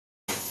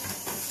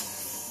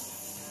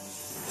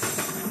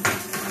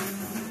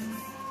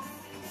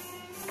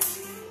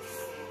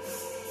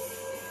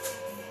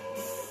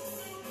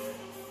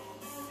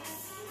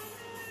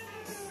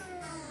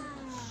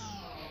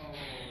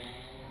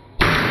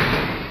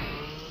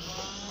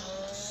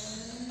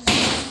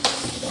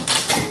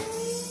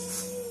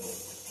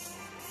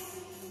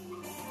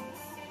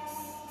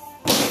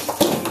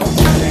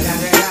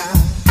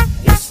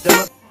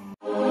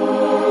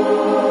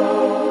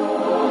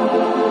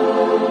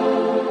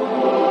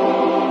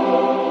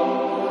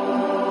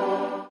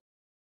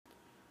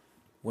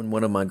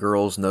When one of my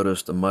girls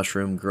noticed a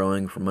mushroom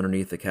growing from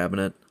underneath the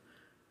cabinet,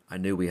 I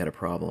knew we had a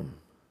problem.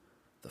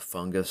 The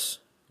fungus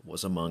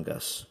was among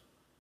us.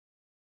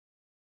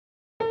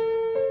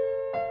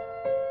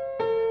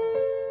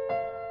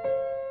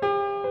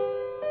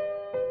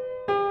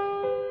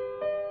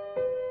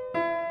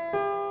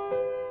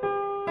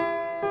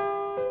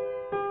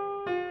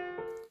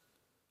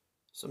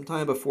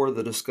 Sometime before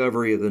the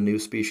discovery of the new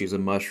species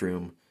of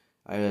mushroom,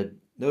 I had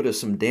noticed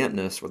some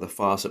dampness where the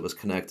faucet was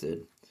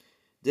connected.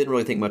 Didn't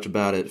really think much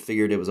about it,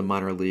 figured it was a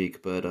minor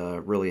leak, but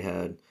really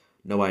had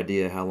no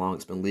idea how long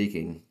it's been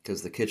leaking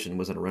because the kitchen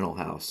was in a rental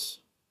house.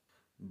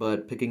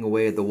 But picking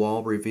away at the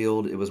wall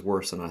revealed it was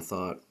worse than I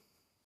thought.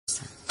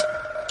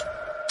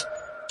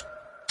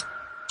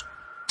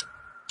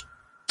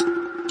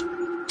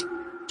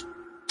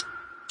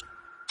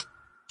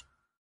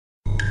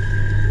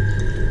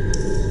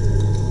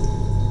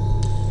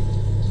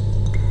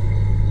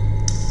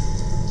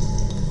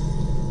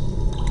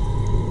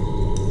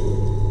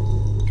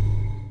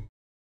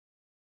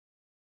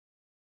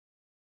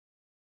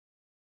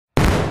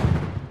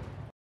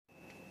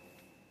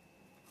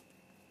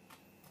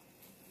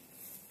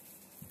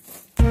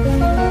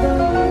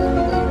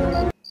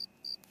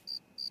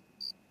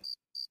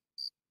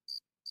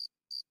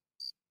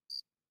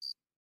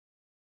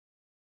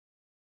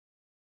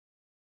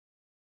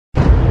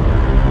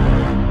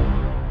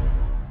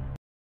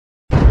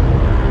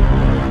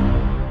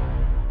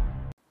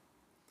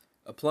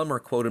 A plumber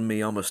quoted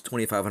me almost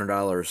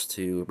 $2,500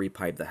 to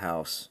repipe the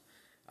house.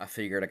 I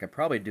figured I could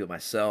probably do it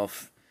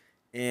myself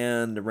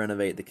and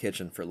renovate the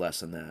kitchen for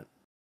less than that.